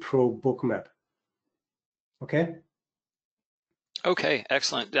for and pro Bookmap. Okay. Okay,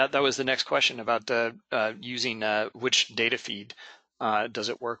 excellent. That was the next question about using which data feed does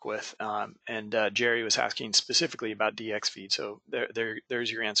it work with, and Jerry was asking specifically about DX feed. So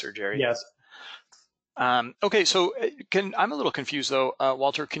there's your answer, Jerry. Yes. Okay, so I'm a little confused though,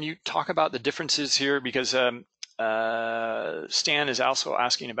 Walter. Can you talk about the differences here? Because Stan is also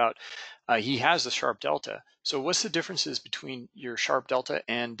asking about, he has the Sharp Delta. So what's the differences between your Sharp Delta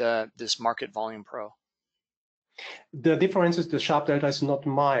and this Market Volume Pro? The difference is the Sharp Delta is not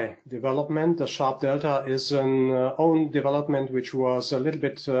my development. The Sharp Delta is an own development, which was a little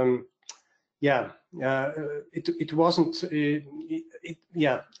bit, it wasn't,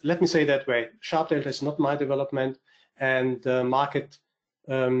 let me say that way. Sharp Delta is not my development, and Market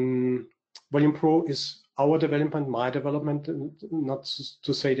Volume Pro is our development, my development, not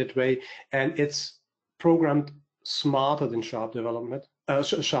to say that way, and it's programmed smarter than Sharp development,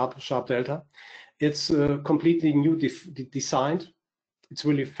 Sharp Delta. It's completely new designed. It's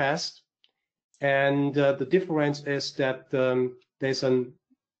really fast, and the difference is that there's an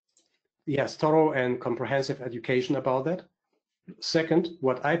thorough and comprehensive education about that. Second,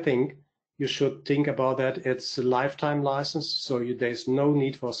 what I think you should think about that, it's a lifetime license, so there's no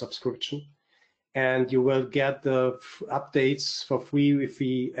need for subscription. and you will get the updates for free if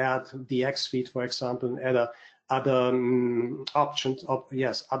we add the X feed, for example, and add other options.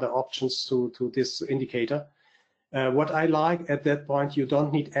 Other options to this indicator. What I like at that point, you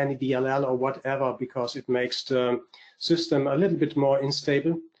don't need any DLL or whatever, because it makes the system a little bit more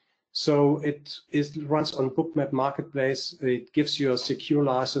unstable. So it runs on Bookmap Marketplace. It gives you a secure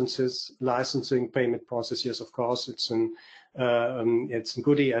licensing payment process. Yes, of course, it's a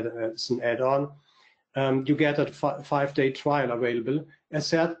goodie, it's an add-on. You get a 5-day trial available. As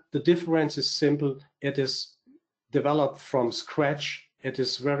said, the difference is simple. It is developed from scratch. It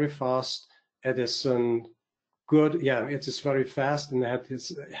is very fast. It is good. Yeah, it is very fast, and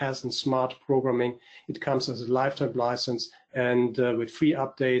it has smart programming. It comes as a lifetime license, and with free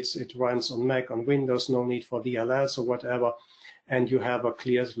updates, it runs on Mac, on Windows, no need for DLLs or whatever, and you have a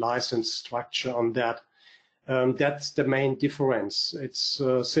clear license structure on that. That's the main difference. It's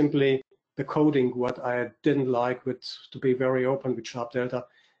simply the coding what I didn't like, to be very open with Sharp Delta,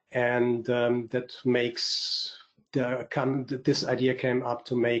 and that makes this idea came up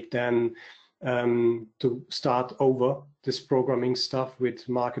to make then to start over this programming stuff with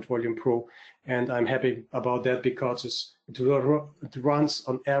Market Volume Pro, and I'm happy about that because it runs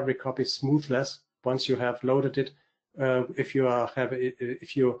on every copy smoothless once you have loaded it. If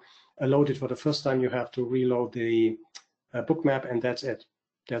you load it for the first time, you have to reload the Bookmap, and that's it.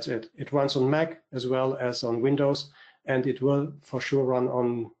 That's it. It runs on Mac as well as on Windows, and it will for sure run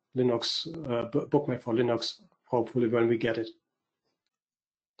on Linux, Bookmap for Linux, hopefully when we get it.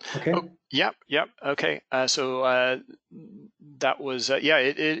 Okay. Oh, yep. Okay. So that was it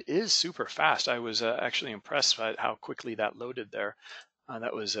is super fast. I was actually impressed by how quickly that loaded there.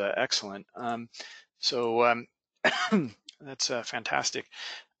 That was excellent. That's fantastic.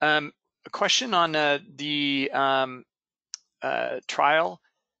 A question on the trial.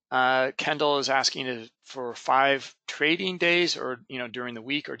 Kendall is asking for 5 trading days, or during the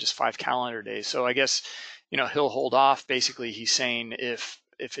week, or just 5 calendar days. So I guess he'll hold off. Basically, he's saying if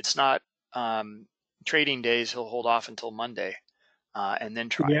it's not trading days, he'll hold off until Monday and then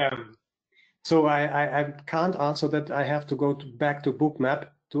try. Yeah. So I can't answer that. I have to go back to Bookmap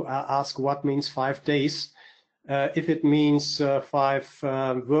to ask what means 5 days. If it means 5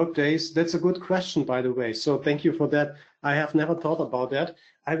 work days, that's a good question, by the way. So thank you for that. I have never thought about that.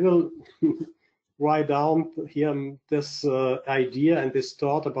 I will write down here this idea and this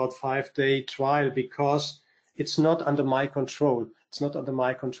thought about 5-day trial, because it's not under my control. It's not under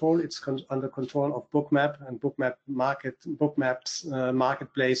my control. It's under control of Bookmap and Bookmap's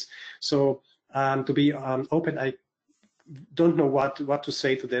marketplace. So to be open, I don't know what to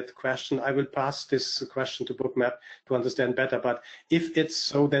say to that question. I will pass this question to Bookmap to understand better. But if it's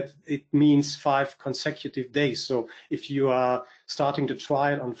so that it means 5 consecutive days, so if you are starting the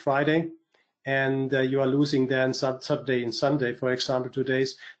trial on Friday and you are losing then Saturday and Sunday, for example, 2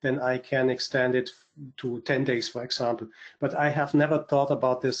 days, then I can extend it to 10 days, for example. But I have never thought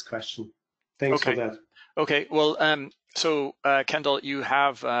about this question. Thanks for that. Okay. Well, so Kendall, you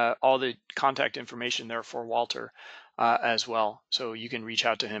have all the contact information there for Walter as well, so you can reach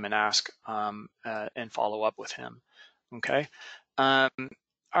out to him and ask and follow up with him. Okay. All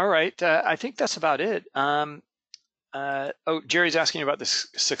right. I think that's about it. Jerry's asking about the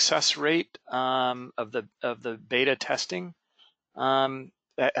success rate of the beta testing.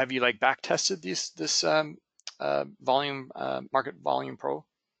 Have you back tested this volume Market Volume Pro?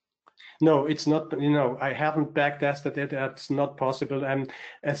 No, it's not. I haven't back tested it. That's not possible. And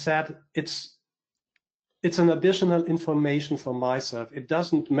as said, it's an additional information for myself. It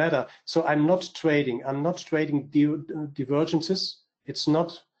doesn't matter. So I'm not trading. I'm not trading divergences. It's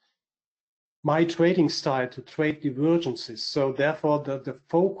not my trading style to trade divergences. So therefore, the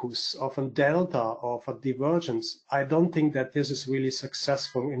focus of a delta or of a divergence, I don't think that this is really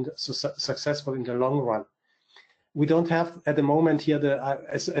successful in the long run. We don't have at the moment here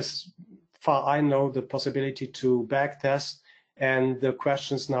as far I know, the possibility to backtest. And the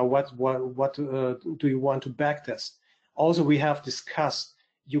questions now, what do you want to backtest? Also, we have discussed,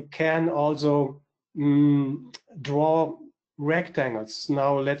 you can also draw rectangles.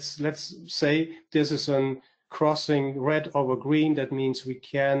 Now let's say this is a crossing red over green. That means we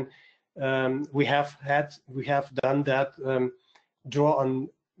can we have done that. Draw a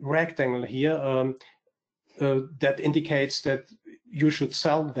rectangle here that indicates that you should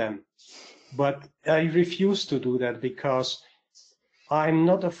sell them. But I refuse to do that because I'm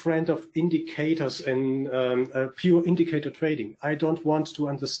not a friend of indicators and pure indicator trading. I don't want to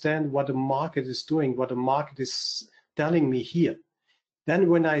understand what the market is doing, what the market is telling me here. Then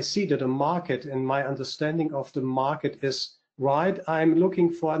when I see that the market and my understanding of the market is right, I'm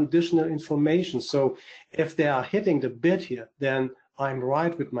looking for additional information. So if they are hitting the bid here, then I'm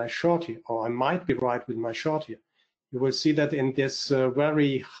right with my short here, or I might be right with my short here. You will see that in this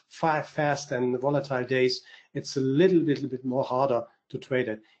very fast and volatile days, it's a little bit more harder to trade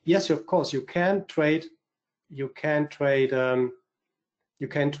it. Yes, of course, you can trade the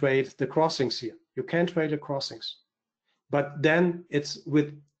crossings here. You can trade the crossings, but then it's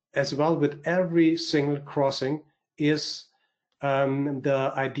with every single crossing is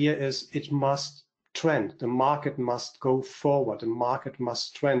the idea is it must trend. The market must go forward. The market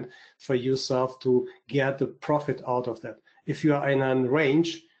must trend for yourself to get the profit out of that. If you are in a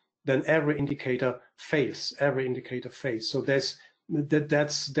range, then every indicator fails. Every indicator fails. So that's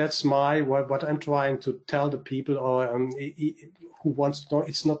what I'm trying to tell the people or who wants to know.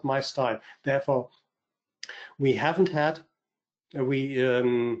 It's not my style. Therefore, we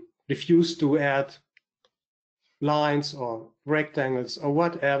refuse to add lines or rectangles or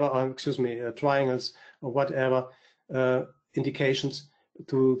whatever, or excuse me, triangles or whatever indications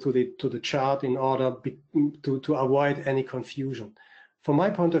to the chart in order to avoid any confusion. From my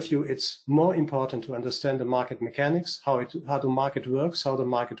point of view, it's more important to understand the market mechanics, how the market works, how the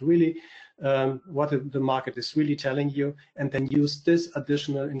market really, what the market is really telling you, and then use this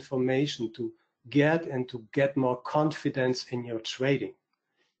additional information to get more confidence in your trading.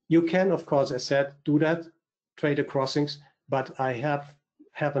 You can, of course, as said, do that, trade the crossings, but I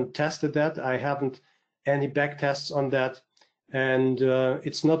haven't tested that. I haven't any back tests on that, and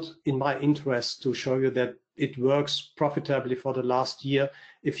it's not in my interest to show you that it works profitably for the last year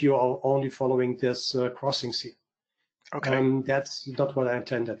if you are only following this crossings here. Okay. That's not what I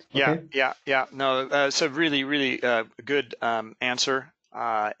intended. Okay? Yeah. No, so really good answer.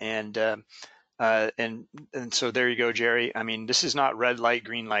 And so there you go, Jerry. I mean, this is not red light,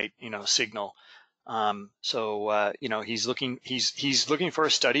 green light, signal. He's looking for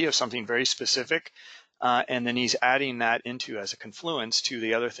a study of something very specific, and then he's adding that into as a confluence to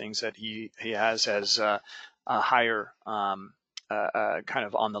the other things that he has as a higher kind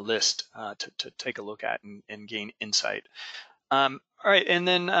of on the list to take a look at and gain insight. All right, and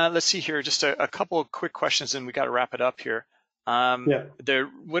then let's see here, just a couple of quick questions, and we got to wrap it up here.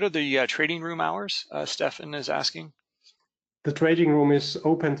 What are the trading room hours? Stefan is asking. The trading room is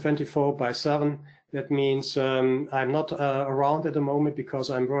open 24/7. That means I'm not around at the moment because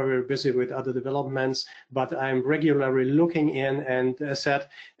I'm very busy with other developments, but I'm regularly looking in, and as said,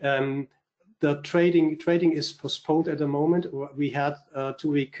 the trading is postponed at the moment. We had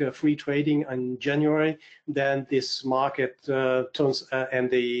 2-week free trading in January. Then this market turns and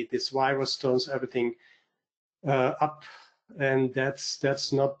this virus turns everything up, and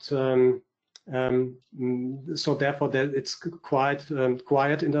that's not. So therefore, it's quite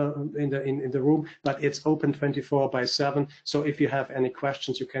quiet in the room, but it's open 24/7. So if you have any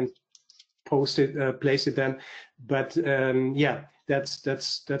questions, you can place it then. But yeah,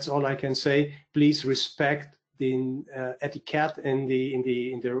 that's all I can say. Please respect the etiquette in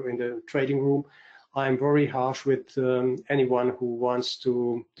the trading room. I'm very harsh with anyone who wants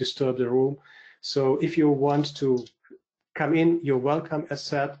to disturb the room. So if you want to come in, you're welcome. As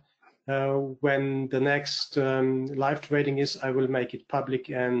said, when the next live trading is, I will make it public,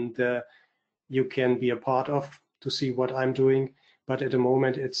 and you can be a part of to see what I'm doing. But at the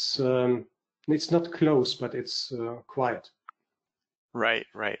moment, it's not close, but it's quiet. Right.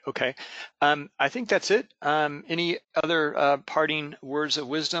 Okay. I think that's it. Any other parting words of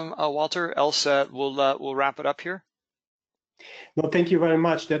wisdom, Walter? Else we'll wrap it up here. No, thank you very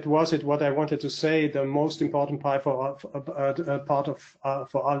much. That was it. What I wanted to say. The most important part for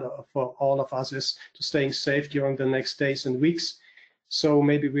all of us is to staying safe during the next days and weeks. So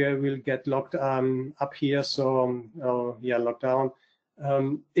maybe we will get locked up here. So locked down.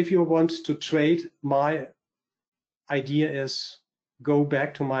 If you want to trade, my idea is go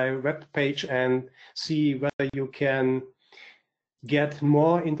back to my web page and see whether you can get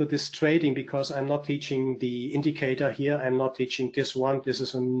more into this trading, because I'm not teaching the indicator here. I'm not teaching this one. This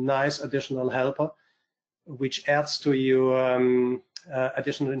is a nice additional helper which adds to your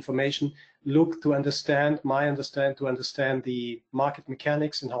additional information. Look to understand the market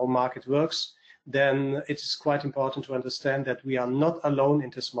mechanics and how market works. Then it is quite important to understand that we are not alone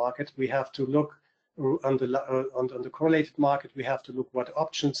in this market. We have to look on the correlated market. We have to look what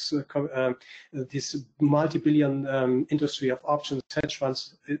options this multi-billion industry of options hedge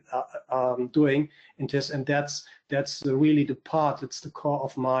funds are doing in this, and that's really the part. It's the core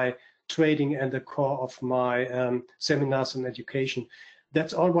of my trading and the core of my seminars and education.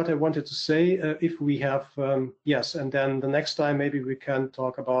 That's all what I wanted to say. If we have yes, and then the next time maybe we can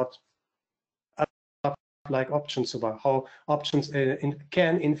talk about other like options, about how options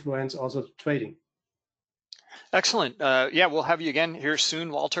can influence also trading. Excellent. Yeah, we'll have you again here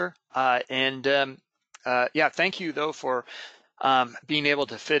soon, Walter. Yeah, thank you though for being able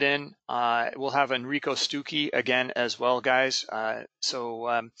to fit in. We'll have Enrico Stucchi again as well, guys. It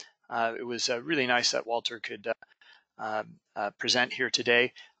was really nice that Walter could present here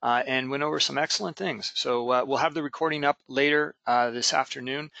today and went over some excellent things. So we'll have the recording up later this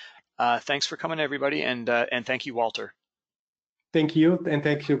afternoon. Thanks for coming, everybody, and thank you, Walter. Thank you, and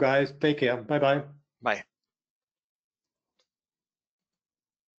thank you, guys. Take care. Bye-bye. Bye.